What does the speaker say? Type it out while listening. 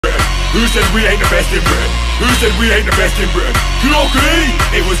Who said we ain't the best in Britain? Who said we ain't the best in Britain? Locally,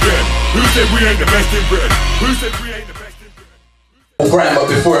 it was them. Who said we ain't the best in Britain? Who said we ain't the best in Britain? Grime,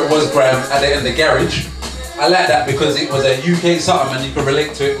 but before it was grime, at the end of garage. I like that because it was a UK something and you could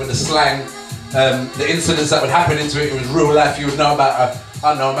relate to it with the slang, the incidents that would happen into it. It was real life. You would know about,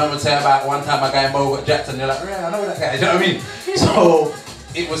 I don't know, a man would say about one time a guy in Bo got jacked and you're like, yeah, I know that guy, do you know what I mean? So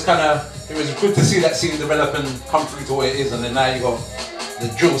it was it was good to see that scene develop and come through to where it is, and then now you got the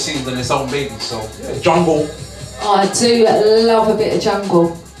drill scenes and its own baby. So yeah, jungle. Oh, I do love a bit of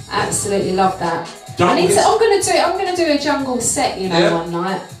jungle. Absolutely love that. I'm gonna do a jungle set, you know, yeah. One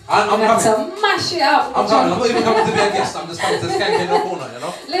night. I'm have to mash it up. I'm not even coming to be a guest. I'm just coming to skank in the corner, you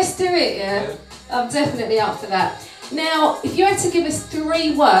know. Let's do it, yeah. I'm definitely up for that. Now, if you had to give us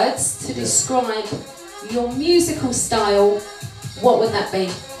 3 words to describe your musical style, what would that be?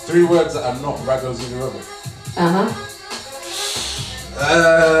 3 words that are not Raggo Zulu Rebel.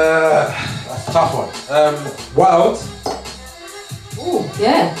 That's a tough one. Wild. Ooh,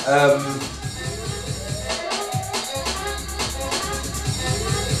 yeah.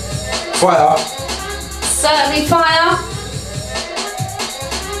 Fire. Certainly fire.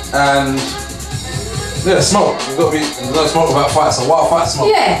 And yeah, smoke. There's got to be no smoke without fire. So wild fire,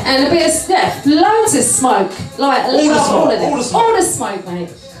 smoke. Yeah, and a bit of loads of smoke. Like all the smoke,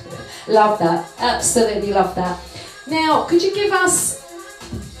 mate. Love that. Absolutely love that. Now, could you give us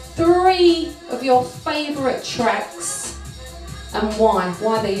 3 of your favourite tracks and why?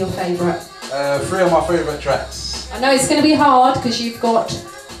 Why they're your favourite? 3 of my favourite tracks. I know it's going to be hard because you've got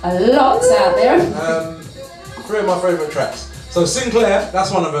a lot out there. 3 of my favourite tracks. So Sinclair,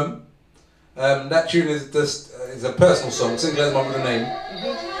 that's one of them. That tune is just is a personal song. Sinclair's my middle name,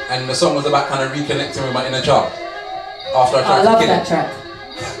 and the song was about kind of reconnecting with my inner child after I tried to kill him. I love that track.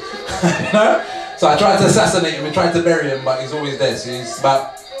 You know? So I tried to assassinate him and tried to bury him, but he's always there. So it's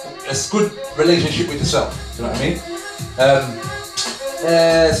about a good relationship with yourself. You know what I mean?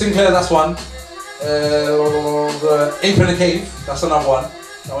 Sinclair, that's one. Ape in the Cave, that's another one.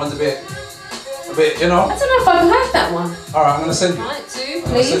 That one's a bit, you know. I don't know if I've heard that one. All right, I'm gonna send you. Right, do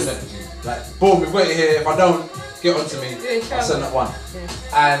please. I'll send it to you. Like, boom, we've got it here. If I don't, get onto me. I'll send that one. Yeah.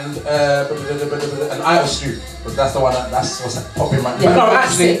 And an Idol Stew, because that's the one that's what's popping right now. Yeah, no,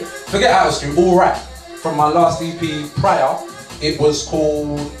 actually, forget Idol Stew. All Right. From my last EP prior, it was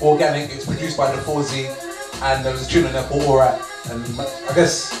called Organic. It's produced by the 4Z, and there was a tune in there called All Right. And I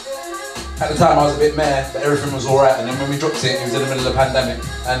guess at the time I was a bit meh, but everything was alright. And then when we dropped it, it was in the middle of the pandemic,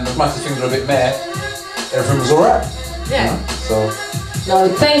 and as much as things were a bit meh, everything was alright. Yeah. You know? So. No,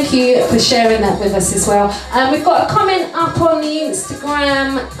 thank you for sharing that with us as well. We've got a comment up on the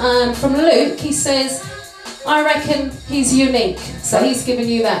Instagram from Luke. He says, I reckon he's unique. So he's giving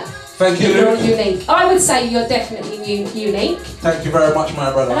you that. Thank you, Luke. Luke. You're unique. I would say you're definitely unique. Thank you very much,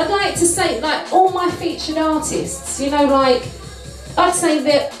 my brother. And I'd like to say, like, all my featured artists, you know, like, I'd say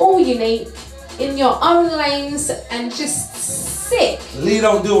they're all unique in your own lanes and just sick. Lee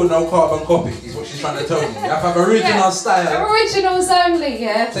don't deal with no carbon copy, is what she's trying to tell you. You have to have original style. Originals only,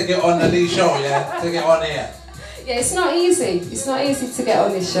 yeah. Take it on the Lee show, yeah? Take it on here. Yeah, it's not easy. It's not easy to get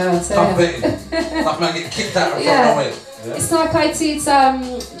on this show, I tell you. Tough man get kicked out and thrown away. Yeah. It's like I did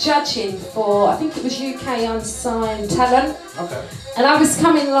judging for, I think it was UK Unsigned Talent. Okay. And I was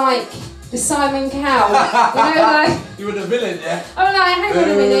coming like the Simon Cowell, you know, like... You were the villain, yeah? I'm like, hang on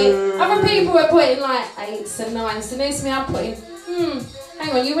a minute. Other people were putting like 8s and 9s, and there's me, I'm putting,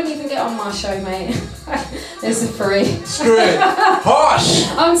 hang on, you wouldn't even get on my show, mate. There's a 3. Screw it. Harsh!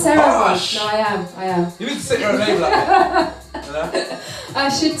 I'm terrible. Harsh. No, I am. You need to set your own name like that. You know? I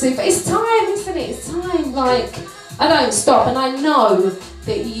should do, but it's time, isn't it? It's time, like, I don't stop, and I know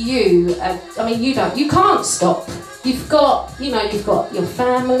that you, I mean, you can't stop. You've got, you know, you've got your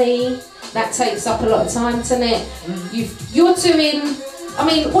family, that takes up a lot of time, doesn't it? You're doing, I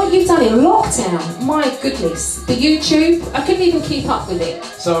mean, what you've done in lockdown, my goodness. The YouTube, I couldn't even keep up with it.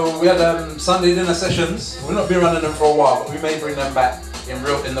 So we had Sunday dinner sessions. We've not been running them for a while, but we may bring them back in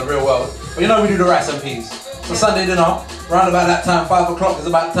the real world. But you know we do the rice and peas. So Sunday dinner, around about that time, 5 o'clock is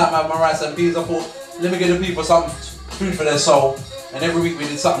about the time I have my rice and peas. I thought, let me give the people some food for their soul. And every week we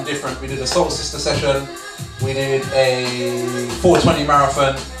did something different. We did a Soul Sister session. We did a 420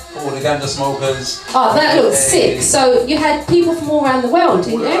 marathon for all the ganja smokers. Oh, that looks sick. So you had people from all around the world,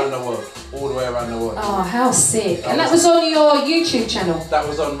 didn't you? All around the world. All the way around the world. Oh, how sick. And that was on your YouTube channel? That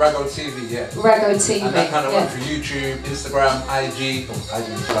was on Raggo TV, yeah. Raggo TV. And that kind of went through YouTube, Instagram,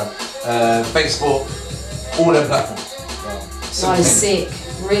 Facebook, all them platforms. So sick.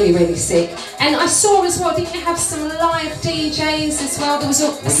 Really, really sick. And I saw as well, didn't you have some live DJs as well? There was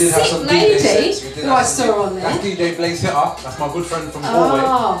a sick lady who I saw on there. That's DJ Blaze Hitter. That's my good friend from Galway.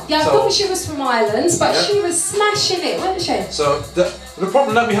 Oh, yeah, I thought thought she was from Ireland, but she was smashing it, wasn't she? So the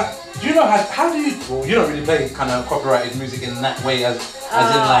problem that we have, do you know how do you? Well, you don't really play kind of copyrighted music in that way as in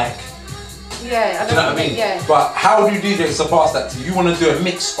like. Yeah, I do you know what I mean? Yeah. But how do DJs surpass that? Do you want to do a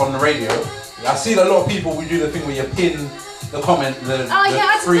mix on the radio? I see a lot of people. We do the thing where you pin the comment, the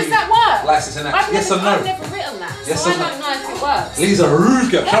free does that work? licensing. Yes or no? I've never written that, yes so or I don't know if it works. Lisa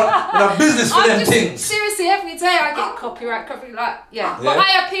Ruka, got business for them things. Seriously, every day I get copyright, But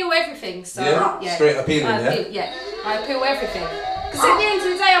I appeal everything, so straight appealing, I appeal everything. Because at the end of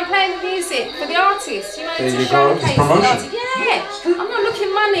the day, I'm playing the music for the artist, you know, there to you go. showcase It's promotion. the artist. Yeah, I'm not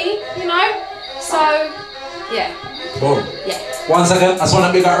looking money, you know. So, yeah. Boom. Yeah. 1 second, I just want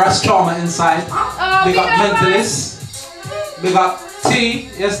to big up Ras Charmer inside. Big up Mentalist. Big up T,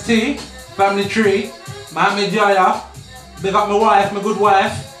 yes T, Family Tree, Mohammed Yaya. Big up my wife, my good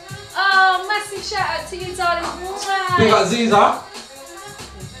wife. Oh, massive shout out to you, darling. Big up Ziza.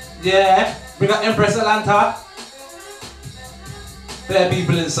 Yeah. Big up Empress Atlanta. There are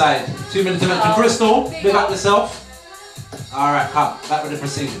people inside. 2 minutes to mention Crystal. Big up yourself. Alright, come. Back with the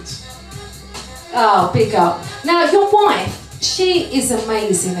proceedings. Oh, big up. Now, your wife, she is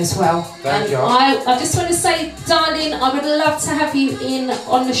amazing as well. Thank you. I just want to say, darling, I would love to have you in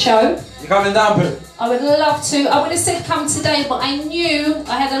on the show. You coming down, Pooh? I would love to. I would have said come today, but I knew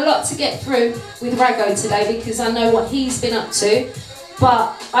I had a lot to get through with Rago today because I know what he's been up to.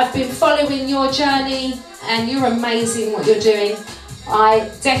 But I've been following your journey and you're amazing what you're doing. I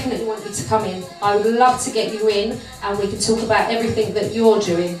definitely want you to come in. I would love to get you in and we can talk about everything that you're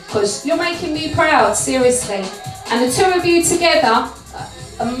doing because you're making me proud, seriously. And the two of you together,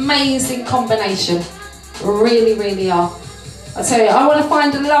 amazing combination. Really, really are. I tell you, I want to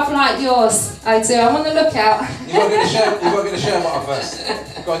find a love like yours. I do. I want to look out. You got to get a share button first.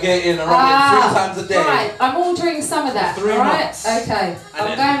 You got to get it in and run it 3 times a day. Right, I'm ordering some of that. 3 months. Okay,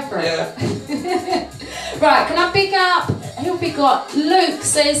 I'm going for it. Yeah. Right, can I big up? Who have we got? Luke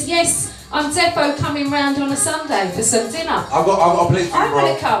says, yes, I'm defo coming round on a Sunday for some dinner. I've got a plate for you, bro. I'm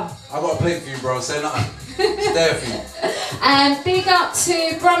going to come. I've got a plate for you, bro. Say nothing. It's there for you. And big up to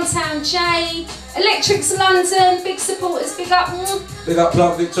Brumtown J, Electrics London, big supporters, big up. Big up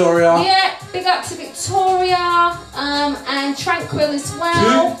Plant Victoria. Yeah, big up to Victoria and Tranquil as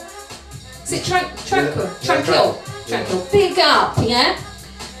well. Is it Tranquil? Yeah. Tranquil. Tranquil. Big up, yeah?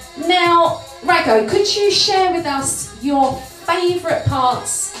 Now, Rago, could you share with us your favourite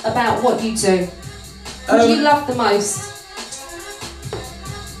parts about what you do? What do you love the most?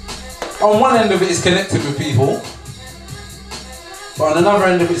 On one end of it is connected with people, but on another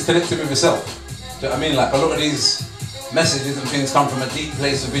end of it is connected with yourself. Do you know what I mean? Like a lot of these messages and things come from a deep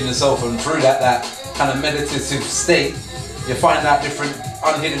place within yourself, and through that kind of meditative state, you find out different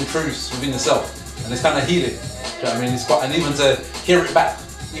unhidden truths within yourself, and it's kind of healing. Do you know what I mean? It's quite, and even to hear it back,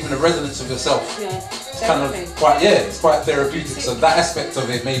 even the resonance of yourself. Yeah, it's kind of quite, it's quite therapeutic. So that aspect of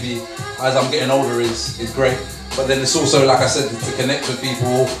it, maybe as I'm getting older, is great. But then it's also, like I said, to connect with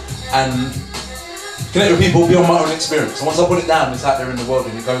people and connect with people beyond my own experience. And once I put it down, it's out there in the world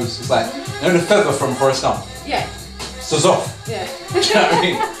and it goes, it's like, you know the feather from Forrest Gump? Yeah. It's just off. Yeah. Do you know what I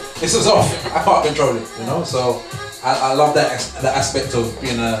mean? It's just off. I can't control it, you know? So I love that aspect of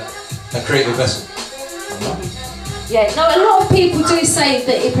being a creative vessel. You know? Yeah, no, a lot of people do say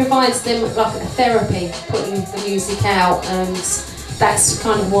that it provides them like a therapy, putting the music out, and that's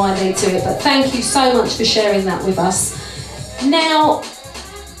kind of why they do it. But thank you so much for sharing that with us. Now,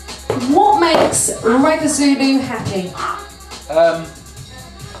 what makes Ragazulu happy?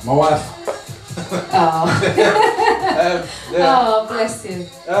 My wife. Oh. Oh, bless you.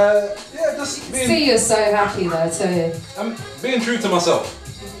 Just being, see, you're so happy though, too. Being true to myself.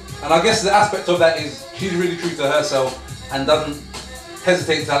 And I guess the aspect of that is she's really true to herself and doesn't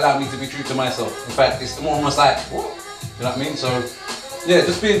hesitate to allow me to be true to myself. In fact, it's almost like, what? You know what I mean? So, yeah,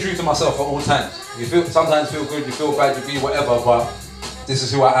 just being true to myself at all times. You sometimes feel good, you feel bad, you be whatever, but this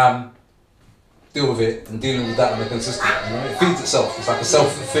is who I am. Deal with it and dealing with that on a consistent. You know? It feeds itself. It's like a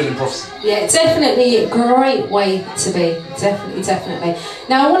self-fulfilling prophecy. Yeah, definitely a great way to be. Definitely, definitely.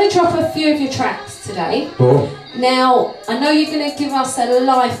 Now, I want to drop a few of your tracks today. Cool. Now, I know you're going to give us a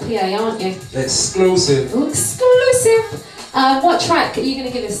live PA, aren't you? Exclusive. Exclusive. What track are you going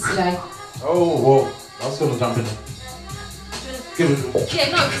to give us today? Oh, well, I was going to jump in there. Give it. Yeah,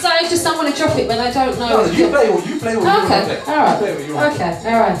 no, because I just don't want to drop it when I don't know. No, you play what you play. What you want to play. Alright. Play what you want to play. Okay,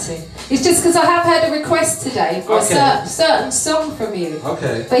 alrighty. It's just because I have had a request today for a certain song from you.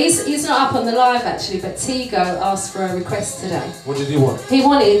 Okay. But he's not up on the live actually, but Tigo asked for a request today. What did he want? He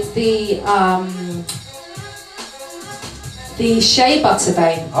wanted the Shea Butter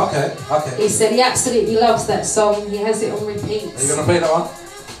Bane. Okay, okay. He said he absolutely loves that song. He has it on repeat. Are you going to play that one?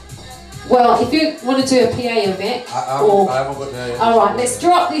 Well, if you want to do a PA of it, I haven't got the... Alright, let's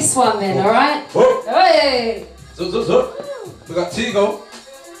drop this one then, alright? Oh. Hey! So. We got Tigo.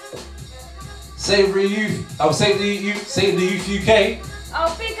 Save the Youth. Save the Youth UK.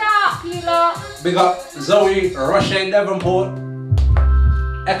 Oh, big up, you lot. Big up Zoe, Roche Devonport,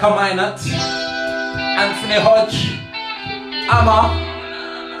 Eka Minot, Anthony Hodge, Amma,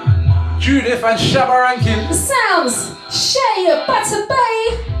 Judith and Shabba Rankin. Sounds Shay Butter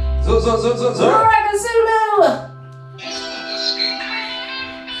Bay. Raga Zulu.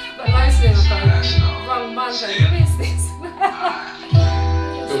 But mostly on the phone. Wrong Monday. What is this?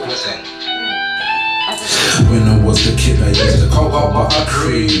 When I was the kid, I used to cocoa butter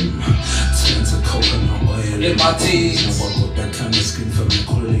cream. Turned to coconut oil in my teeth. Now I got that kind of skin for me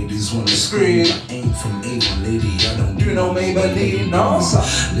cool ladies wanna scream. I ain't from A1 lady, I don't do no Maybelline, no.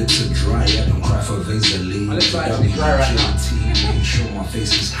 Lips are dry, I don't cry for Vaseline. My lips are actually dry right now. Make sure my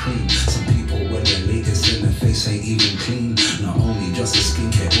face is clean. Some people wear their latest and their face ain't even clean. Not only just the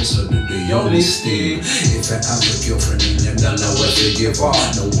skincare, also do the Yoli steam. If I have a girlfriend and you don't know what to give her,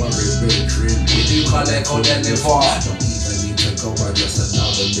 don't worry, real dream. We do collect all that live on. Don't even need to go, I just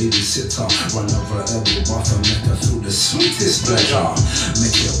allow the babysitter. Run over every bath and make her feel the sweetest pleasure.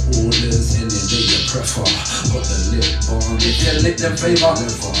 Make your orders any day you prefer. Got the lip balm, if you lick them flavor.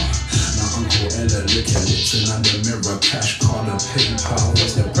 Now Uncle Ella lick your lips and under mirror. Cash card or PayPal,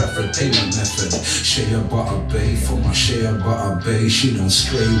 what's the preferred payment method? Shea butter bay for my shea butter bay. She don't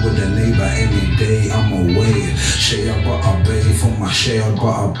stray with the neighbor any day I'm away. Shea butter bay for my shea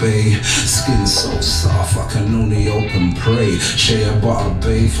butter bay. Skin so soft I can only open pray. Shea butter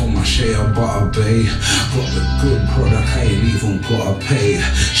bay for my shea butter bay. Got the good product, I ain't even gotta pay.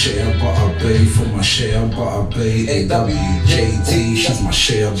 Shea butter bay for my shea butter bay. AWJT, she's my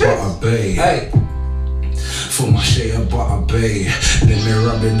shea butter bay. Hey. For my shea butter bay. Let me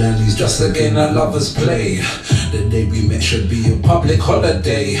rub it down these just again that lovers play. The day we met should be a public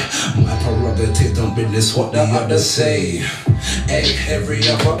holiday. My prerogative, don't business what the others say. Hey, every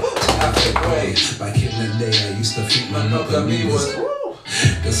other traffic way. Back in the day I used to think monogamy was.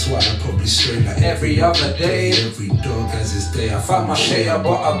 That's why I probably stray like every other day. Every dog has his day. I found my shea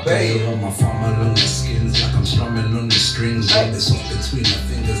butter bay. On my farm along the skins like I'm strumming on the strings. Like this off between my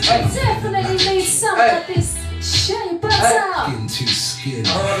fingers. I definitely need some of this shea butter. Skin to skin,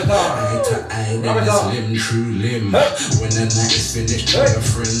 eye to eye, then it's limb true limb. When the night is finished, tell your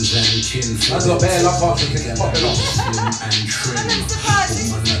friends and kin. That's got bare love after slim popping off. and trim.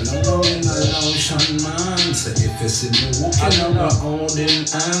 Woman alone in a lotion man. So if it's in the walking on the holding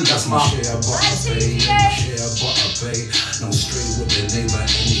hand, that's my shea butter bay. My shea butter bay. No stray with the neighbor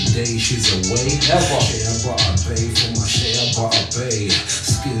any day she's away. Shea butter bay for my shea butter bay.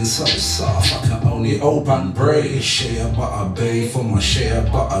 Skin so soft I can only open bray. Shea butter bay for my shea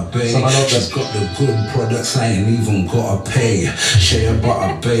butter bay. She's got the good products I ain't even gotta pay. Shea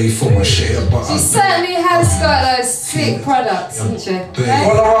butter bay for my shea butter bay. She certainly has got those sick products, hasn't she?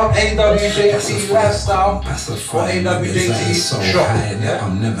 Follow up AWJT Lifestyle or AWJT so Shop. high that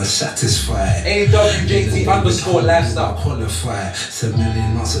I'm never satisfied. AWJT _ Lifestyle. Qualified. 7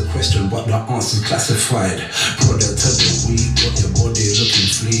 million answer question, but the answer's classified. Product of the week, got your body looking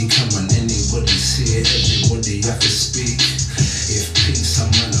fleek. Come on, anybody see it, everybody have to speak. If pink,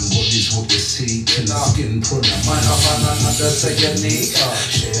 some man and bodies what we see. In the skin product, mine up and another say unique.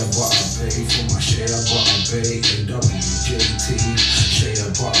 Shea butter bay for my shea butter bay. AWJT, shea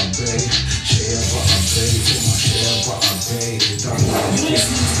butter bay. Shea butter bay for my shea butter bay.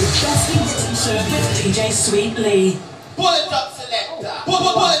 Listening to the best hits show with DJ Sweet Lee. Bullet up selector.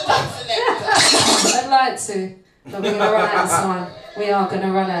 Bullet up selector. I'd like to, but we're going to run out of time. We are going to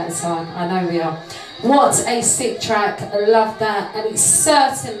run out of time. I know we are. What a sick track. I love that. And it's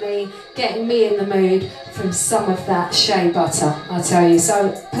certainly getting me in the mood from some of that shea butter, I tell you.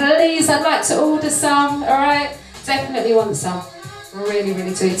 So please, I'd like to order some, alright? Definitely want some. Really,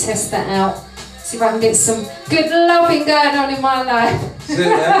 really do. Test that out. See if I can get some good loving going on in my life.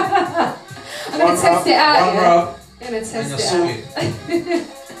 I'm going to test it out, yeah? I'm going to test it out.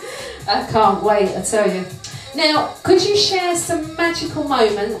 I can't wait, I tell you. Now, could you share some magical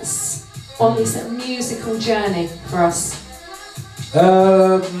moments on this musical journey for us?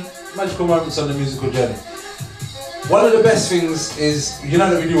 Magical moments on the musical journey. One of the best things is, you know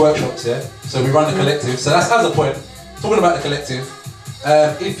that we do workshops, yeah? So we run the collective, so that's as a point. Talking about the collective,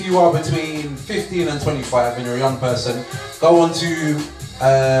 if you are between 15 and 25 and you're a young person, go on to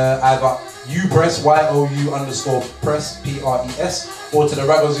either YouPress, YOU_press, PRES, or to the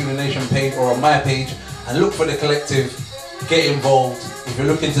Raga Zulu Nation page or on my page, and look for the collective, get involved. If you're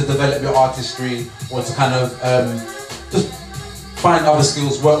looking to develop your artistry or to kind of just find other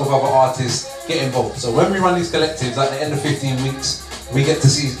skills, work with other artists, get involved. So when we run these collectives, at the end of 15 weeks, we get to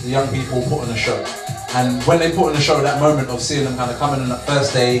see the young people put on a show. And when they put on a show, that moment of seeing them kind of coming on that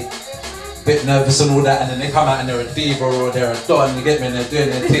first day, bit nervous and all that, and then they come out and they're a diva or they're a don, you get me, and they're doing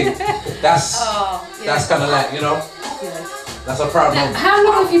their thing. That's kind of like, you know, that's a proud moment. How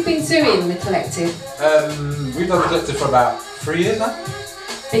long have you been doing the collective? We've done the collective for about 3 years now.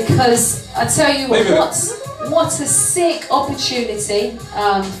 Because I tell you what a sick opportunity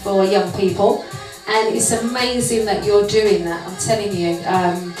for young people, and it's amazing that you're doing that. I'm telling you,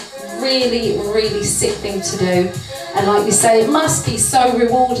 really, really sick thing to do, and like you say, it must be so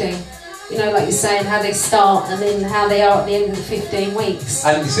rewarding. You know, like you're saying, how they start and then how they are at the end of the 15 weeks.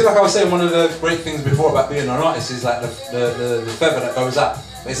 And you see, like I was saying, one of the great things before about being an artist is like the feather that goes up.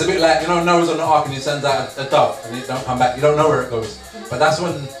 It's a bit like, you know, Noah's on the ark and he sends out a dove and it don't come back. You don't know where it goes. But that's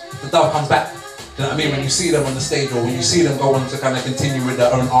when the dove comes back. You know what I mean? When you see them on the stage, or when you see them go on to kind of continue with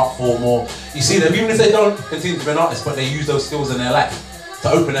their own art form, or you see them, even if they don't continue to be an artist, but they use those skills in their life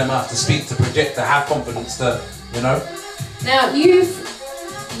to open their mouth, to speak, to project, to have confidence, to, you know. Now,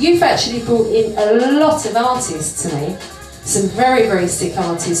 you've actually brought in a lot of artists to me. Some very, very sick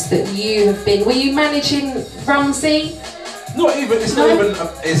artists that you have been. Were you managing Rumsey? Not even, it's not even,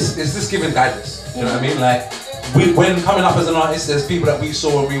 it's just giving guidance. You know what I mean? Like, when coming up as an artist, there's people that we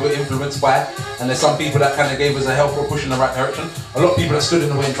saw and we were influenced by, and there's some people that kind of gave us a help or push in the right direction. A lot of people that stood in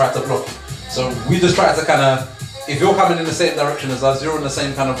the way and tried to block. So we just tried to kind of, if you're coming in the same direction as us, you're in the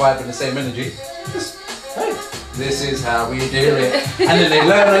same kind of vibe and the same energy, just, hey, this is how we do it. And then they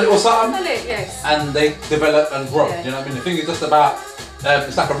learn a little something, and they develop and grow. You know what I mean? The thing is just about,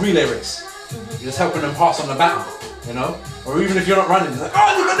 it's like a relay race. You're just helping them pass on the baton, you know? Or even if you're not running, it's like,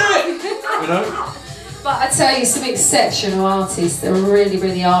 oh, you can do it! You know? But I tell you, some exceptional artists, there really,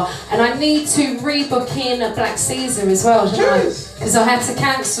 really are. And I need to rebook in Black Caesar as well, don't I? Because I had to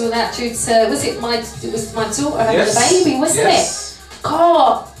cancel that due to, it was my daughter having a baby, wasn't it?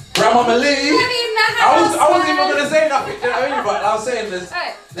 God. Grandma Lee. I wasn't even going to say nothing, you know what I mean? But I was saying this,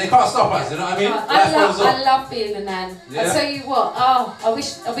 they can't stop us, you know what I mean? I love being a nan. I tell you what, I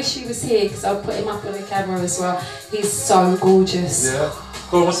wish he was here, because I'll put him up on the camera as well. He's so gorgeous. Yeah.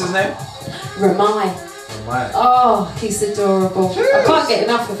 Go on, what's his name? Ramai. Oh, he's adorable. Jeez. I can't get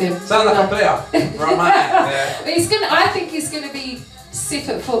enough of him. Sounds like a player. Yeah. But I think he's going to be sick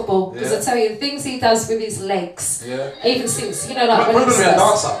at football, because I tell you, the things he does with his legs, even since, you know, like when he's a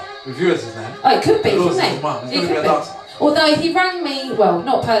dancer with you as his name. Oh, it could be, couldn't it? He's going to be a dancer. Although he rang me, well,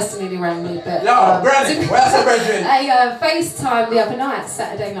 not personally rang me, but Granny, where's the Bridget? A FaceTime the other night,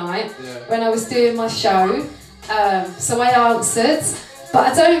 Saturday night, when I was doing my show. So I answered. But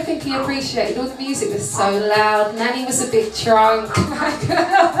I don't think he appreciated, all the music was so loud, Nanny was a bit drunk,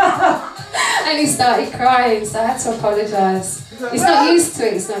 and he started crying, so I had to apologise. He's not used to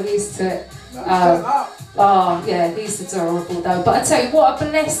it, oh yeah, he's adorable though. But I tell you, what a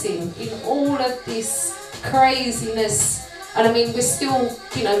blessing in all of this craziness. And I mean, we're still,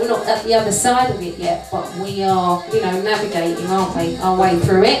 you know, we're not at the other side of it yet, but we are, you know, navigating, aren't we, our way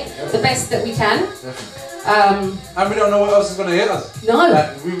through it, the best that we can. And we don't know what else is going to hit us. No.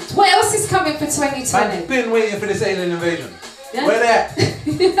 Like, what else is coming for 2020? I've been waiting for this alien invasion. Yeah. Where that?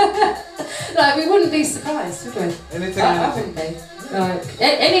 Like, we wouldn't be surprised, would we? Anything. I wouldn't be. Like,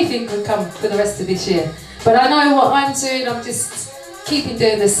 anything could come for the rest of this year. But I know what I'm doing, I'm just keeping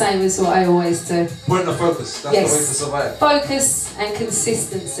doing the same as what I always do. Putting the focus, that's the way to survive. Focus and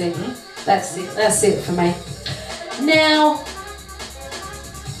consistency. That's it for me. Now,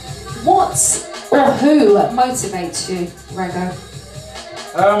 what or who motivates you, Rago?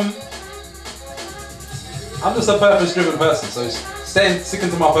 I'm just a purpose-driven person, so sticking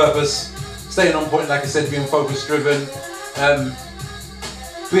to my purpose, staying on point, like I said, being focus-driven,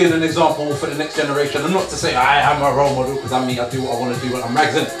 being an example for the next generation. And not to say I am a role model, because I'm me, I do what I want to do, and I'm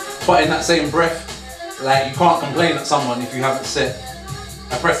rags in it. But in that same breath, like, you can't complain at someone if you haven't set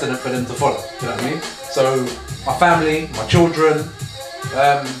a precedent for them to follow. You know what I mean? So my family, my children,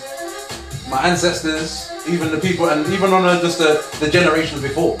 my ancestors, even the people, and even on just the generations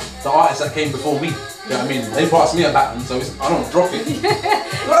before, the artists that came before me. You know what I mean? They passed me a baton, so I don't drop it.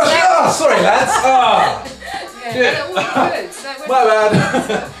 Oh, sorry, lads. My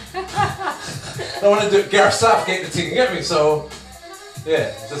bad. I want to do Gareth Southgate the thing, you get me? So,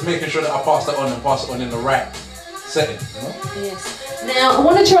 yeah, just making sure that I pass that on and pass it on in the right setting. You know? Yes. Now, I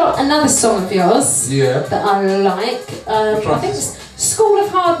want to drop another song of yours that I like. I think it's School of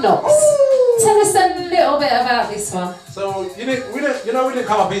Hard Knocks. Ooh. Tell us a little bit about this one. So we didn't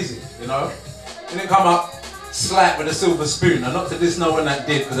come up easy, you know. We didn't come up slack with a silver spoon. And not to diss no one that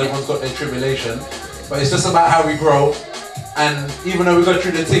did, because everyone's got their tribulation. But it's just about how we grow, And even though we go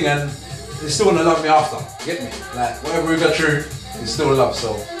through the thing, and they're still gonna love me after. You get me? Like whatever we go through, it's still love.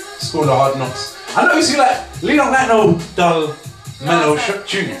 So School of Hard Knocks. I know you see like lean on that no dull mellow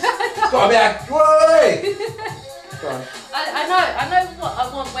tunes. It's gotta be like, way. I know what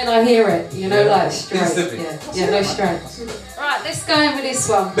I want when I hear it. You know, like straight. Instantly. Yeah, no straight. Right, let's go in with this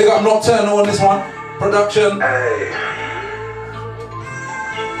one. Big up Nocturnal on this one. Production.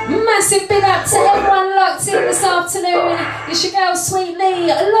 Massive big up to everyone locked in this afternoon. It's your girl Sweet Lee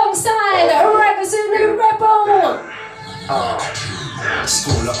alongside Ragazulu Rebel.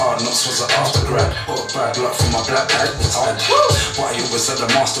 School of Hard Knocks was an aftergrad. Got bad luck from my black bag. But you was at the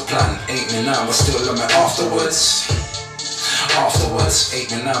master plan. Ain't me now, but still love me afterwards.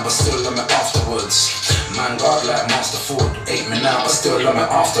 Ain't me now, but still love me afterwards. Man God like Master Ford. Ain't me now, but still love me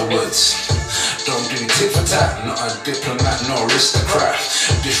afterwards. Don't do tit for tat, not a diplomat, no aristocrat.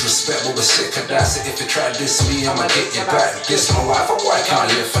 Disrespect, but we're sick of that. So if you try to diss me, I'ma get you back. Diss my wife, I can't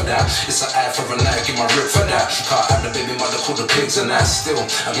live for that. It's an eye for a night, give my rip for that. Can't have the baby mother call the pigs and that. Still,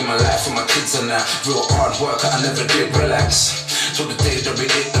 I give my life for my kids and that. Real hard worker, I never did relax. Till the day that we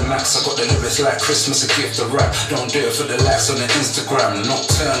hit the max, I got the lyrics like Christmas, a gift of rap. Don't do it for the likes on the Instagram.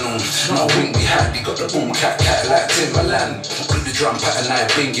 Nocturnal, no wink we had. You got the boom cat like Timberland. Put the drum pattern like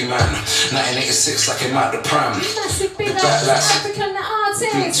Bingy Man. 1986 like him out the pram. Massive big The up back to lights. African Beat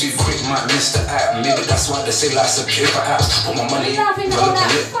artists. too quick, might miss the app. Maybe that's why they say life's a paper apps. Put my money in, Loving all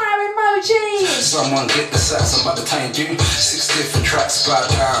that fire emojis. someone get the sass, and by the time you do 6 different tracks, bow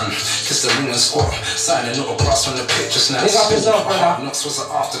down, kiss the ring and squat, signing autographs from the picture snaps. Big up yourself, brother. Hard Knocks was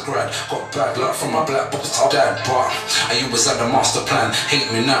an aftergrad, got bad luck from my black box to dad, but I was at the master plan. Hate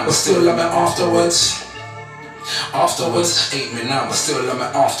me now, but still love me afterwards. Hate me now, but still love me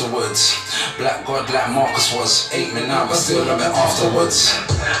afterwards. Black God like Marcus was. Hate me now, but still love me afterwards.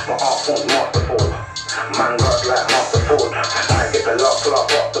 My art won't mark the fall. Man God like Master Ford. I get the love till I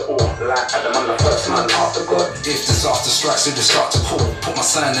rock the all. Like Adam, I'm the first man after God. If disaster strikes, they just start to call. Put my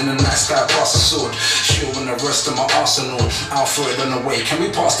sign in the night sky, pass the sword. Shield and the rest of my arsenal. Alfred on the way, can we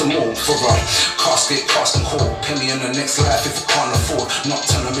pass them all? For a casket, cast and call. Pay me in the next life if I can't afford. Not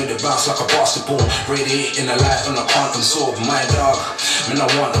turning me to bounce like a basketball. Radiating the light on a quantum sword. My dog, man, I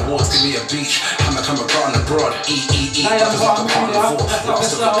want awards, give me a beach. Hammer come around abroad. Because like a carnivore.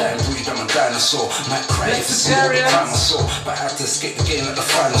 Last of a damn breed, I'm a dinosaur. Might cry if it's more than crime I saw. But I had to escape the game like the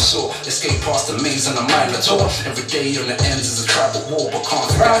final saw. Escape past the maze and the Minotaur. Every day on the ends is a tribal war. But can't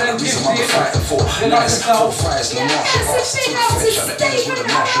forget the reason I've been fighting for. Nice, 4 fires, no martial arts. To the flesh at the ends with the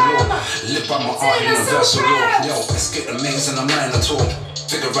martial law. Live by my art, universal law. Yo, escape the maze and the Minotaur.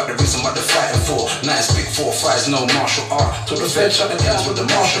 Figure out the reason what they're fighting for. Nice big 4 fights, no martial art. Till the fed shut the ends with the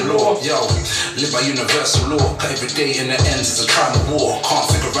martial law. Yo, live by universal law. Cause every day in the ends is a tribal war. Can't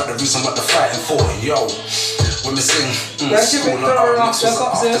figure out the reason what they're fighting for. Yo, when we sing, School of Hard Knocks was an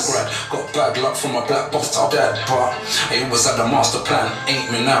aftergrad. Got bad luck from my black box to dad, but I was at the master plan.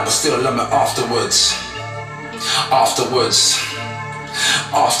 Ain't me now, but still love me afterwards.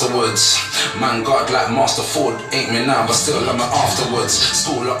 Afterwards, man God like Master Ford. Ain't me now, but still love me afterwards.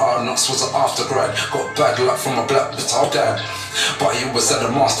 School of Hard Knocks was an aftergrad. Got bad luck from my black guitar dad, but he was at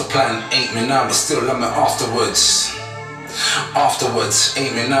the master plan. Ain't me now, but still love me afterwards.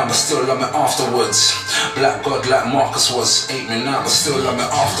 Ain't me now, but still love me afterwards. Black God like Marcus was. Ain't me now, but still love me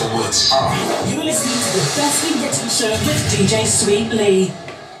afterwards. You're listening to the best in Britain show with DJ Sweet Lee.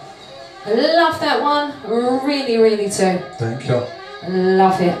 Love that one, really, really too. Thank you.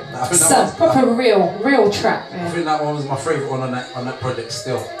 Love it. So proper real track. I think that one was my favourite one on that project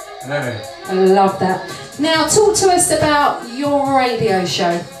still. Anyway. I love that. Now talk to us about your radio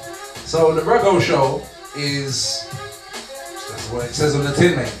show. So the Rego show is, that's what it says on the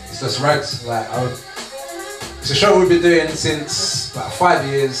tin, mate. It's just rags. It's a show we've been doing since about 5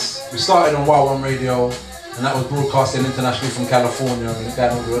 years. We started on Wild One Radio, and that was broadcasting internationally from California and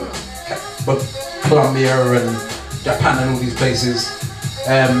down all the Colombia and Japan and all these places.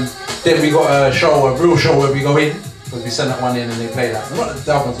 Then we got a real show where we go in, because we send that one in and they play that. Not that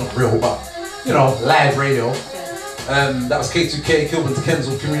that one's not real, but you know, live radio. That was K2K, Kilburn to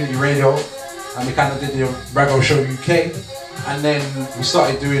Kensal Community Radio, and we kind of did the Rego Show UK. And then we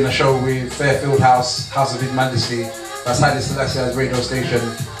started doing a show with Fairfield House of His Majesty. That's Haile Selassie's radio station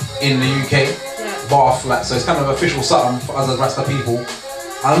in the UK, Bath. So it's kind of official something for us as Rasta people.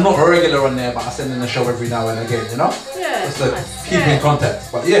 I'm not a regular on there, but I send in a show every now and again, you know? Yeah, just to keep in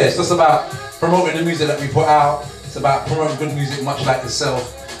contact. But yeah, it's just about promoting the music that we put out. It's about promoting good music, much like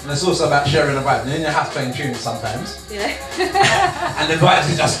yourself. And it's also about sharing the vibe. And in your house playing tunes sometimes. Yeah. And the vibes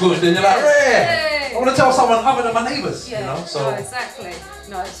is just good. Then you're like, I want to tell someone other than my neighbours, you know? So no, exactly.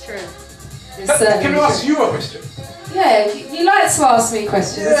 No, it's true. Can I ask you a question? Yeah, you like to ask me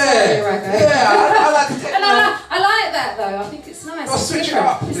questions. Yeah, I like to take and I like that though. I think it's nice. Well, It's switch it different.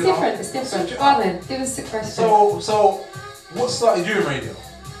 up, It's you know. different. It's different. Switch it Go on up. then, give us a question. So, what started you in radio?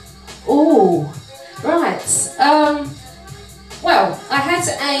 Oh, right. Well, I had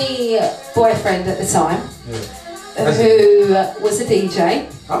a boyfriend at the time who was a DJ.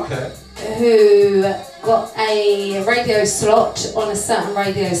 Okay. Who got a radio slot on a certain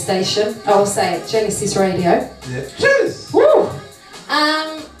radio station. I will say it, Genesis Radio. Yeah. Cheers. Woo!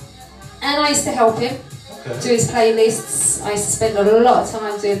 And I used to help him do his playlists. I used to spend a lot of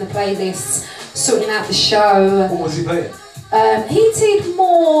time doing the playlists, sorting out the show. What was he playing? He did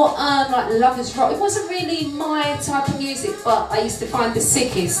more like Lovers Rock. It wasn't really my type of music, but I used to find the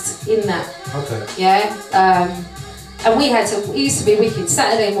sickest in that. Okay. Yeah. And we used to be wicked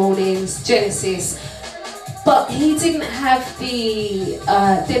Saturday mornings, Genesis, but he didn't have the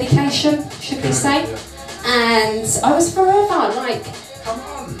dedication, should we say? Yeah. And I was forever like, Come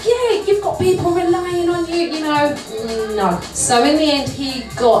on. yeah, you've got people relying on you, you know. No. So in the end, he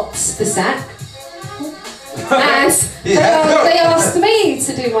got the sack. And they asked me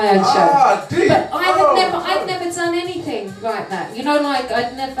to do my own show. But I'd never done anything like that. You know, like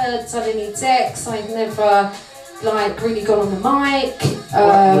I'd never done any decks, I'd never like really gone on the mic.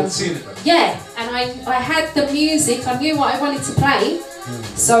 Seen it, yeah, and I had the music, I knew what I wanted to play,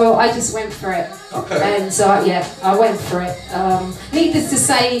 so I just went for it. Okay. And yeah, I went for it. Needless to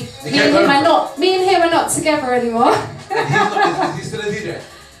say, me and him are not together anymore. Is he still a DJ?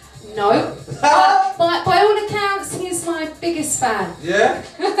 No. But by all accounts, he's my biggest fan. Yeah?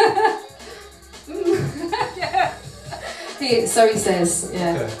 So he says,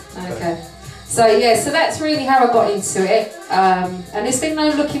 yeah. Okay. So yeah, so that's really how I got into it. And there's been no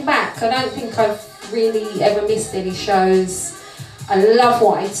looking back. I don't think I've really ever missed any shows. I love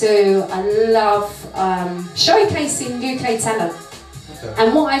what I do. I love showcasing UK talent. Okay.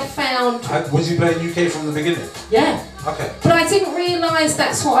 And what I found... Was you playing UK from the beginning? Yeah. Okay. But I didn't realise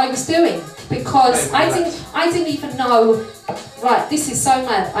that's what I was doing because I didn't even know. Right, this is so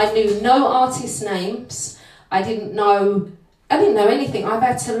mad. I knew no artist names. I didn't know anything. I've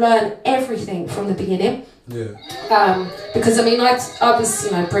had to learn everything from the beginning. Yeah. Because I mean, I was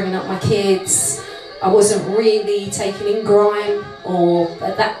bringing up my kids. I wasn't really taking in grime or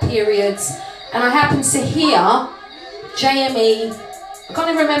at that period, and I happened to hear JME. I can't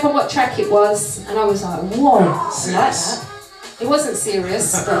even remember what track it was, and I was like, whoa, I like that. It wasn't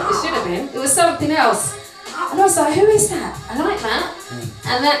serious, but it should have been. It was something else. And I was like, who is that? I like that.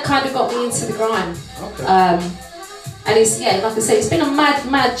 And that kind of got me into the grime. Okay. And it's, like I said, it's been a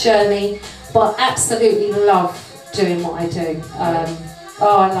mad journey, but absolutely love doing what I do.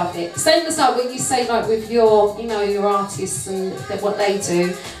 Oh, I love it. Same as like when you say like with your, your artists and what they do.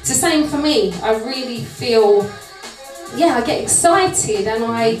 It's the same for me. I really feel... I get excited and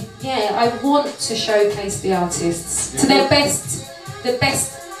I want to showcase the artists to their best, the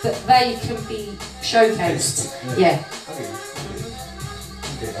best that they can be showcased. Yeah.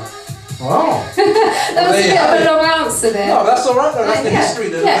 Wow. That was a bit of a long answer there. No, that's all right though. That's the history.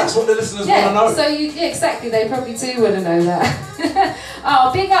 That's what the listeners want to know. So exactly, they probably do want to know that.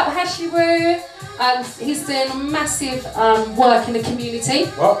 Oh, big up Hashiwoo. He's doing massive work in the community.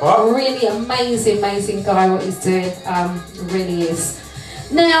 What? Really amazing guy what he's doing. Really is.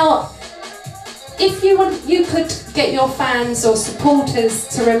 Now, if you could get your fans or supporters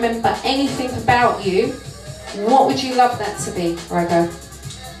to remember anything about you, what would you love that to be, Rogo?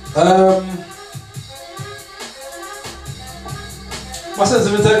 My sense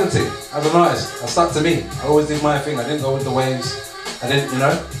of integrity as an artist. I stuck to me. I always did my thing. I didn't go with the waves. I didn't,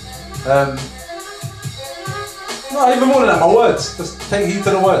 no, even more than that, my words. Just take heed to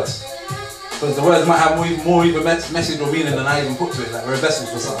the words. Because the words might have more even message or meaning than I even put to it. Like we're vessels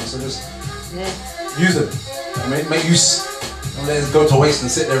for something, so just use them. Make use. Don't let it go to waste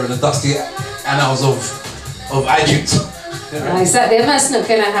and sit there in the dusty annals of iTunes. No, exactly, and that's not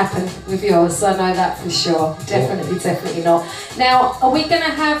going to happen with yours. I know that for sure. Definitely not. Now, are we going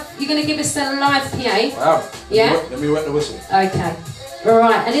to you're going to give us a live PA? Wow. Yeah? Let me wet the whistle. Okay.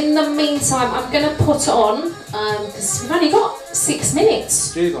 Right, and in the meantime, I'm going to put on, because we've only got 6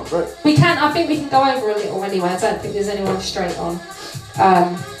 minutes. Jeez, I'm great. I think we can go over a little anyway. I don't think there's anyone straight on.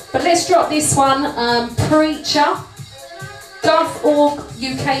 But let's drop this one, Preacher. Gov.org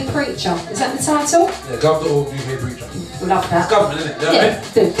UK Preacher. Is that the title? Yeah, Gov.org UK Preacher. Love that. It's government, isn't it? You know what I mean?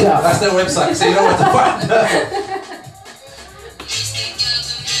 The Gov. That's their website, so you know where to find them.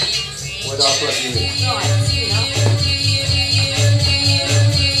 Where do I put you?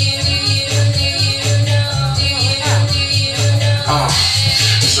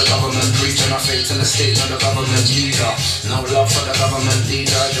 It's a government preaching, I fake to the state, not the government leader. No love for the government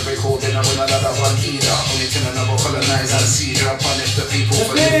leader. You're recording a win another one either. Only till another colonize and seizure. Punish the people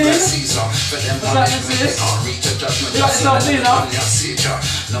for living like Caesar. For them punishment, they can't reach a judgment. Just like the seizure.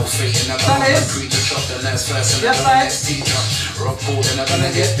 No faith in the government preacher. Shot the next person and the next teacher. Rock pool, then they're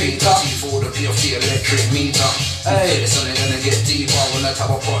gonna get beat up. T4 the PFT electric meter. It's only gonna get deeper when the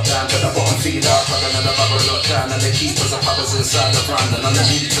tower pot down to the bottom feeder. Plug another bubble lock down and the keepers are puppets inside the brand and on the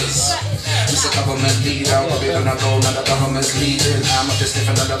meters. Mr. Government leader, we're gonna go now the government's leading. I'm not just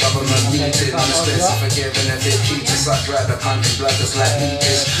sniffing at the government meeting. I'm expensive for giving a bit cheaters. I drive the country blood just like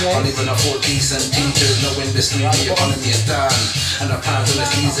leeches. Can't even afford decent teachers. No industry, the economy is down. And the pounds and the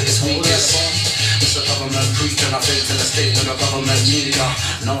sneeze at its weakest. Mr. Government preacher, I faith in the state of the government leader.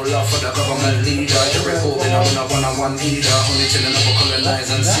 No love for the government leader. You're recording a one-on-one leader. Only till another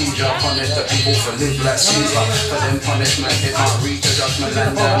colonize and seizure. Punish the people for live like Caesar. For them punishment, they can't reach a judgment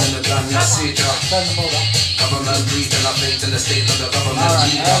land down in the Daniel seizure. Government preacher, I faith in the state of the government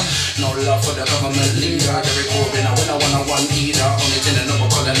leader. No love for the government leader. You're recording a one-on-one leader. Only till another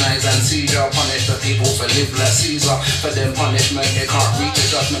colonize and seizure. Punish the people for live like Caesar. For them punishment, they can't reach a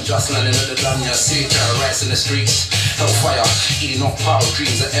judgment just landing in the Daniel seizure. Riots in the streets, hellfire, Enoch power,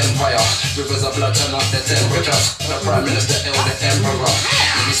 dreams of empire. Rivers of blood turn up the temperature. The Prime Minister, elder emperor.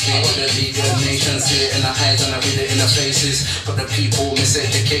 We speak with the League of Nations, see it in the eyes and I read it in the faces. But the people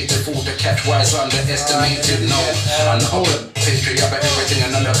miseducated, fool to catch wise, underestimated. No, I'm not a patriot, but everything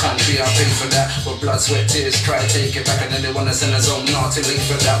in another country I pay for that. With blood, sweat, tears, try to take it back and then they wanna send us home. Not to leave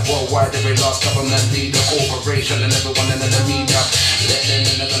for that worldwide, every last government leader, corporation and everyone in the media. Let them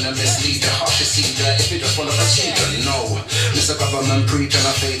in, they're gonna mislead you. Harsh procedure, if you just want a procedure, no. Mr. Government preacher,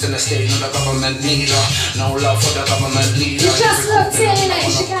 I faith in the state of the government leader. No love for the government leader. You just looked in at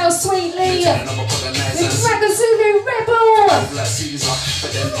your girl Sweetly. The Dragon Zulu Rebel. Caesar,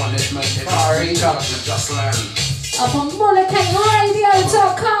 but then punishment, if I reach out, just land. Up on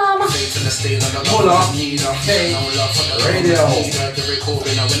MullahKRadio.com. Faith in the state of the government leader. No love for the radio. The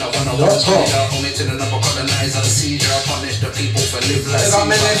recording, I win a one-on-one. Only to the number colonize and seizure. Punish the people for live like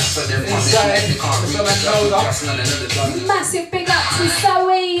Caesar. For them punishment, they can't reach just landing in the Daniel. Massive big up to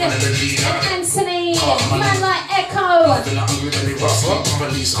Zoe and Anthony, man like Echo. I've been hungry, really rusty.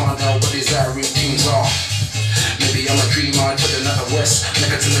 Police can't help what these routines are. Maybe I'm a dreamer to the nether west. Make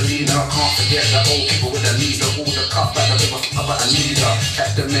it to the leader. Can't forget the old people with the leader. All the cut back, the river about a leader.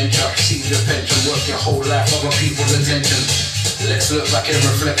 Catch dementia, see the pension. Work your whole life for the people's attention. Let's look back in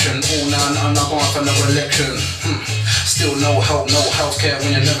reflection. All now I'm not going for another election. Still no help, no healthcare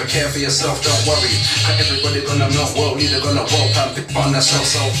when you never care for yourself. Don't worry, cause everybody gonna know. Well, either gonna walk and pick on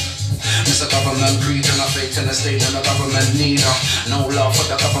themselves. So Mr. Government preacher, I faith in the state and the government leader. No love for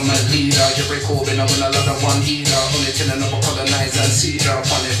the government leader. You're recording a win another one either. Only till another colonize and seizure.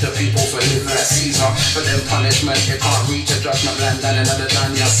 Punish the people for living like Caesar. For them punishment, they can't reach a judgment land and another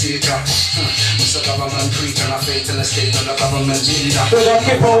Daniel seizure. Mr. Government preacher, I faith in the state and the government leader.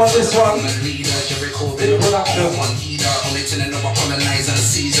 Government leader, you're recording a one either. Only till another colonize and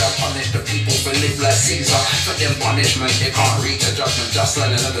seizure. Punish the people for live like Caesar. For them punishment, they can't reach a judgment just like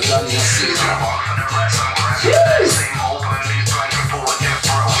another Daniel. Yes.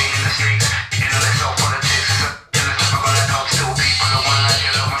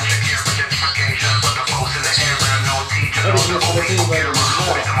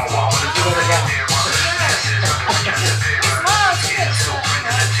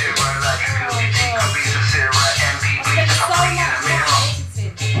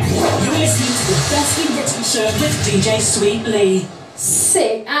 You're listening to the best in Britain show with DJ Sweetly.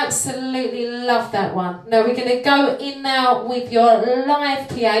 Sick, absolutely love that one. Now we're going to go in now with your live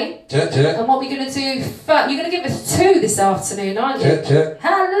PA. And what we're going to do, you're going to give us 2 this afternoon, aren't you?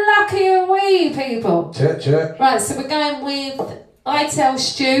 How lucky are we, people? Right, so we're going with iTel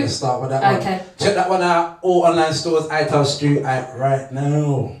Stew. Let's start with that one. Okay. Check that one out. All online stores, iTel Stew out right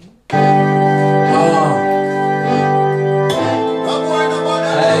now.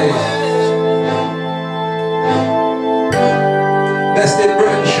 Hey. Best in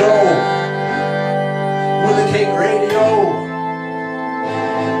Britain show. MullahKRadio.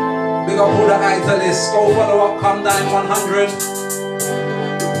 Big up all the italists. Go follow up, come down 100.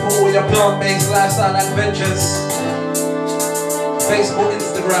 For all your plant-based lifestyle adventures. Facebook,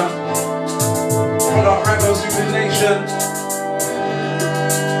 Instagram. Follow up Rago Super Nation.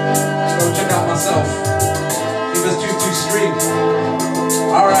 Go check out myself. Give us 2 stream.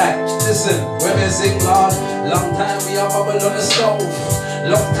 Alright, listen, women sing loud. Long time we are bubble on the stove.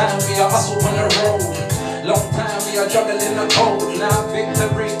 Long time we are hustle on the road. Long time we are juggling the cold. Now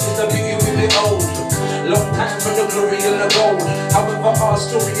victory is the beauty we behold. Long time for the glory and the gold. However our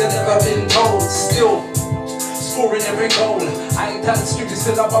story has never been told. Still scoring every goal. I ain't telling stupid,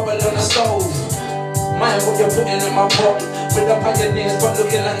 still a bubble on the stove. Mind what you're putting in my pot. With the pioneers, but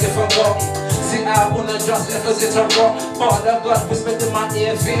looking like you forgot. Sit out on the just left as it's a rock. Father God whispered in my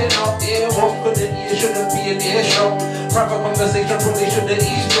ear, fear not ear. What could an ear shouldn't be an earshot. Private conversation probably shouldn't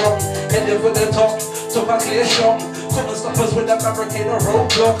eavesdrop. Headed for the top, took a clear shot. Couldn't stop us with a barricade or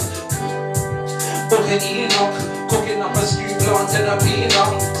roadblock. Booking Enoch, cooking up a stew, planting a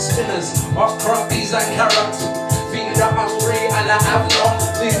peanut. Spinners, okra, peas and carrots. Feed the hungry and I have none.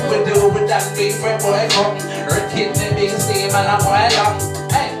 This we do with that big friend boy come. Her kidney being steam and I'm wild up.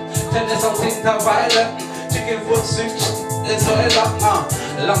 Hey, tell us something to violent. Chicken foot soup, the toilet.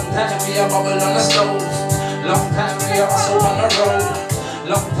 Long time we a bubble on the stove. Long time we a hustle on the road.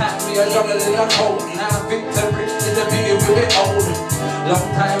 Long time we a juggle in the cold. Now victory is the beauty we be old. Long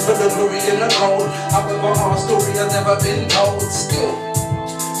time for the glory in the gold. However our story has never been told. Still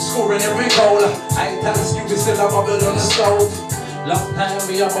scoring every goal. I ain't telling stupid, still a bubble on the stove. Long time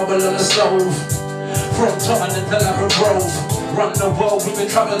we a bubble on the stove. From Tottenham to Laverne Grove. Run the world, we've been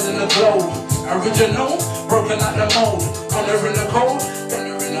traveling the globe. Original, broken out the mold. Honor in the cold,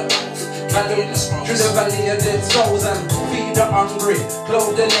 honor in the oath. Valley, through the valley of dead souls. And feed the hungry,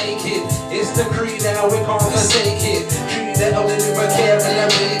 clothe the naked. It's the creed now, we can't forsake it. Treat the elderly with care and their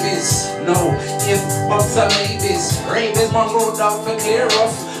babies. No, if buts are maybes. Rabies, my road dog for clear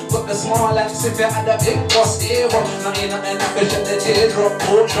off. Got the small axe if you had a big boss ear. Nothing that could shed the teardrop.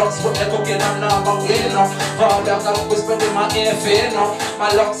 Pork chops, what they're cooking up now, but we're not. Father God whispered in my ear, fear not.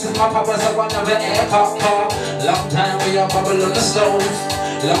 My locks is my papa's, I want never air pop car. Long time we are bubble on the stove.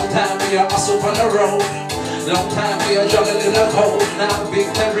 Long time we are hustle on the road. Long time we are juggling in the cold. Now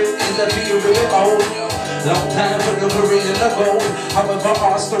victory is the view we old. Long time for the glory in the gold. However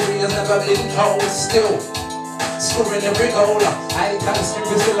our story has never been told. Still scoring every goal. I ain't telling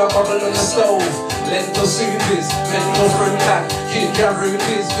stupid, still a bubble on the stove. Lentil soup is mental fruit pack. Ginger root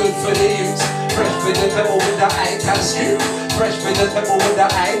is good for the youth. Fresh vegetable with the ital stew. Fresh vegetable with the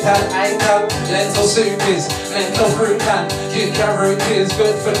ital. Lentil soup is mental fruit pack. Ginger root is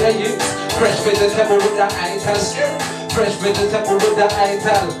good for the youth. Fresh vegetable with the ital stew. Fresh vegetable with the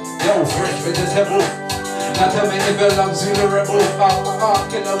ital. Yo, fresh vegetable. Now tell me if you love Zulu Rebel.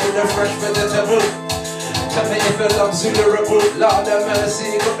 Killer with the fresh vegetable. Tell me if you love Zulu Rebel. Lord have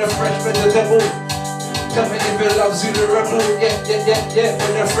mercy, got the fresh vegetable. Tell me if you love Zulu Rebel. Yeah,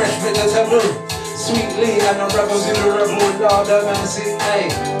 with the fresh vegetable. Sweetly and a rebel Zulu Rebel. Lord have mercy, hey.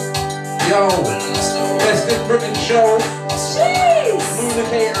 Yo, Best in Britain show. Jeez.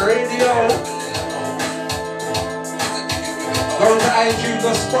 Communicate radio. Go to iTunes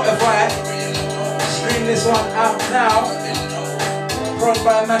or Spotify. Stream this one out now. Brought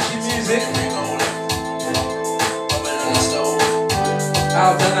by Matchy Music. International.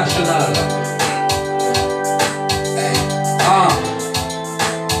 Now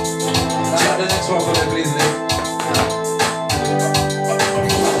the next one for me, please, Nick.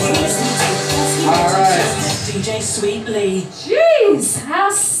 Alright. DJ Sweet Lee. Jeez, how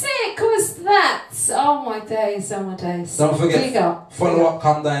sick was that? Oh my days, oh my days. Don't forget, follow up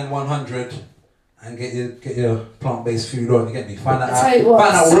Countdown 100 and get your plant-based food on. You get me? Find out. I tell you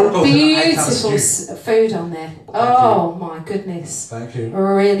what, some beautiful food on there. Oh my goodness. Thank you.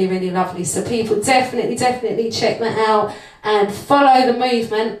 Really, really lovely. So people definitely check that out and follow the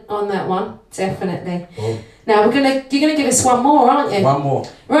movement on that one. Definitely. Oh. Now you're gonna give us one more, aren't you? One more.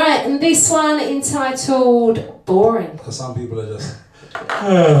 Right, and this one entitled Boring. Because some people are just.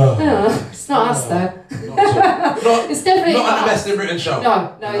 Oh, it's not us though. It's definitely not on the Best in Britain show.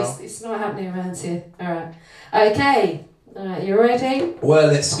 No, it's not happening around here. Alright. Okay. Alright, you ready? Well,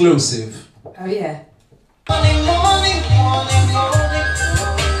 exclusive. Oh yeah.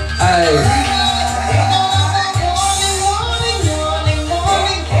 Hey.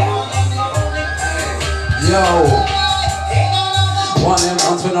 Yo. One them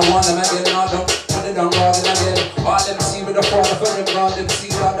ones when I want them again, I don't put it on garden again. All them see with the father for them, all them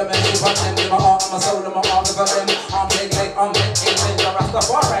see all them and live on them. My heart, my soul, and my heart for them. I'm big like I'm big, amen. The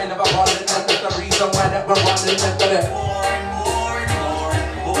Rastafari never calling them. That's the reason why that we're running them to them.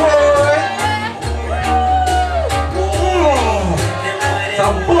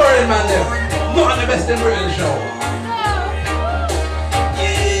 Some boring man there. Not on the Best in Britain show.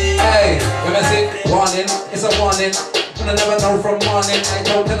 Hey, when I say warning, it's a warning. I never know from morning. I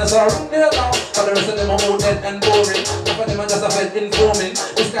told them it's all there now. For the rest of them are all dead and boring. Half of them are just a fed informing.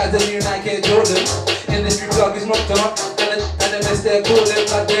 This guy's the new Nike Jordan. In the street plug is mocked up. And the best they're calling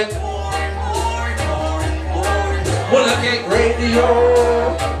like them. Wanna Cake Radio.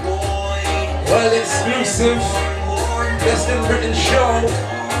 Well, exclusive. Best in Britain show.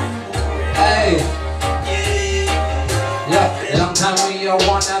 Hey. Long time we are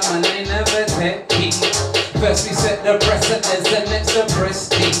one and man ain't never take heed. First we set the precedence and next the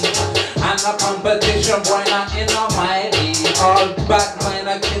prestige. And the competition boy not in a mighty. All bad mind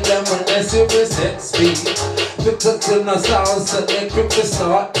I kill them when they see we set speed. Quick to kill the sounds so they quick to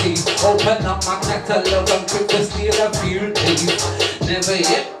start teeth. Open up my catalog and quick to steal a few teeth. Never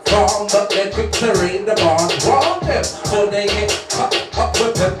yet found but they quick to raid the barn. Warn them for they get up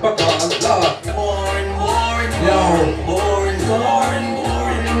with peppercorn. Lord.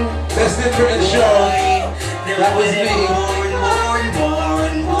 Best in Britain show. That was me.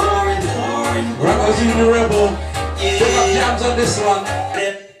 Ragga Zulu Rebel. Pick up jams on this one.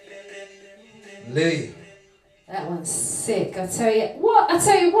 Lee. That one's sick. I tell you what a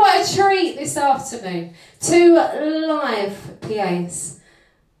treat this afternoon. 2 live PAs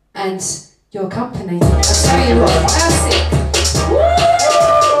and your company. I tell you what, how sick. Woo!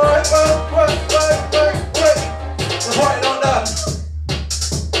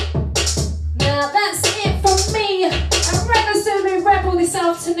 Now that's it from me and Ragga Zulu Rebel this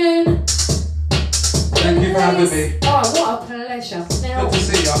afternoon. Thank you for having me. Oh, what a pleasure. Now, good to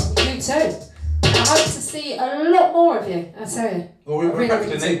see you. You too. I hope to see a lot more of you, I tell you. Well, we're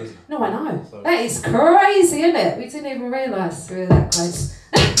practically neighbours. No, I know. So. That is crazy, isn't it? We didn't even realise we were that close.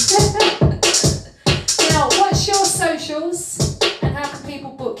 Now, what's your socials and how can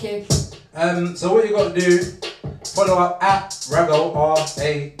people book you? So what you got to do, follow up at Raggo,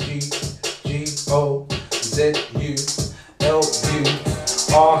 RAGGOZULUREBEL,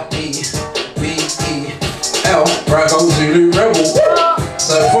 Raggo Zulu Rebel.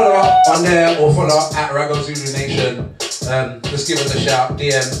 So follow up on there or follow up at Raggo Zulu Nation. Just give us a shout,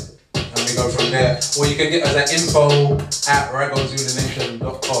 DM, and we go from there. Or you can get us at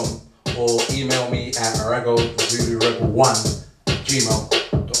info@raggozulunation.com or email me at raggozulurebel1@gmail.com.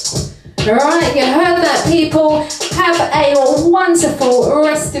 Alright, you heard that, people. Have a wonderful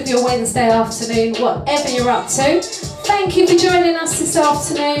rest of your Wednesday afternoon, whatever you're up to. Thank you for joining us this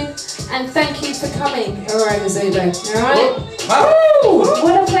afternoon, and thank you for coming, Ragga Zulu. Alright? Woo!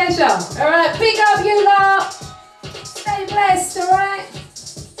 What a pleasure. Alright, big up you lot. Stay blessed, alright?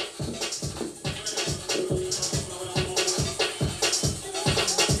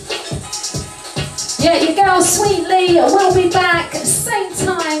 Yeah, your girl Sweet Lee will be back same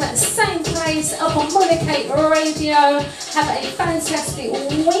time, same place up on Monicate Radio. Have a fantastic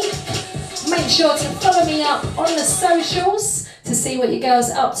week. Make sure to follow me up on the socials to see what your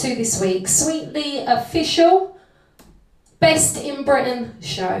girl's up to this week. Sweet Lee Official, Best in Britain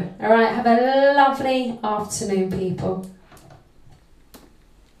show. Alright, have a lovely afternoon, people.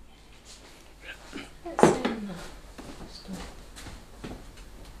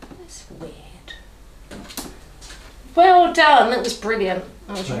 That's weird. Well done, that was brilliant.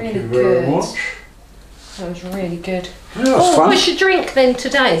 That was really good. Thank you very much. That was really good. Yeah, that was fun. What's your drink then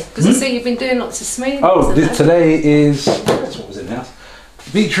today? Because I see you've been doing lots of smoothies. Oh, today is, what was it now?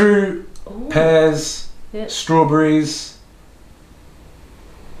 Beetroot, pears, strawberries.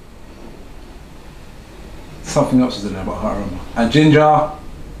 Something else was in there, but I can't remember. And ginger. Oh,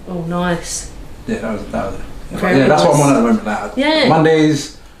 nice. Yeah, that was it. Yeah, that's what I'm on at the moment. Like, yeah.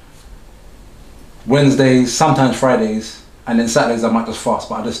 Mondays, Wednesdays, sometimes Fridays, and then Saturdays I might just fast,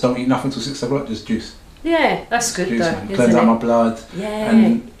 but I just don't eat nothing till 6 o'clock, just juice. Yeah, that's good juice, though. Man. Cleanse out my blood. Yeah.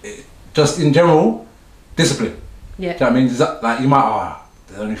 And just in general, discipline. Yeah. Do you know what I mean? Like you might,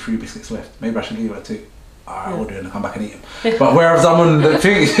 there's only 3 biscuits left. Maybe I should leave it at 2. Alright, I'll do it and come back and eat them. But whereas I'm on the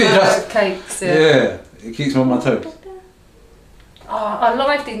thing, it just cakes. Yeah, it keeps me on my toes. Oh, our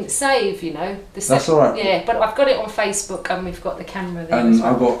live didn't save, you know. That's alright. Yeah, but I've got it on Facebook and we've got the camera there. And as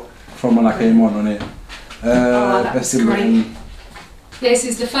well. I've got from when I came on it. That's great. This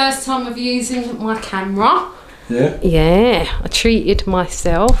is the first time of using my camera. Yeah? Yeah, I treated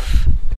myself.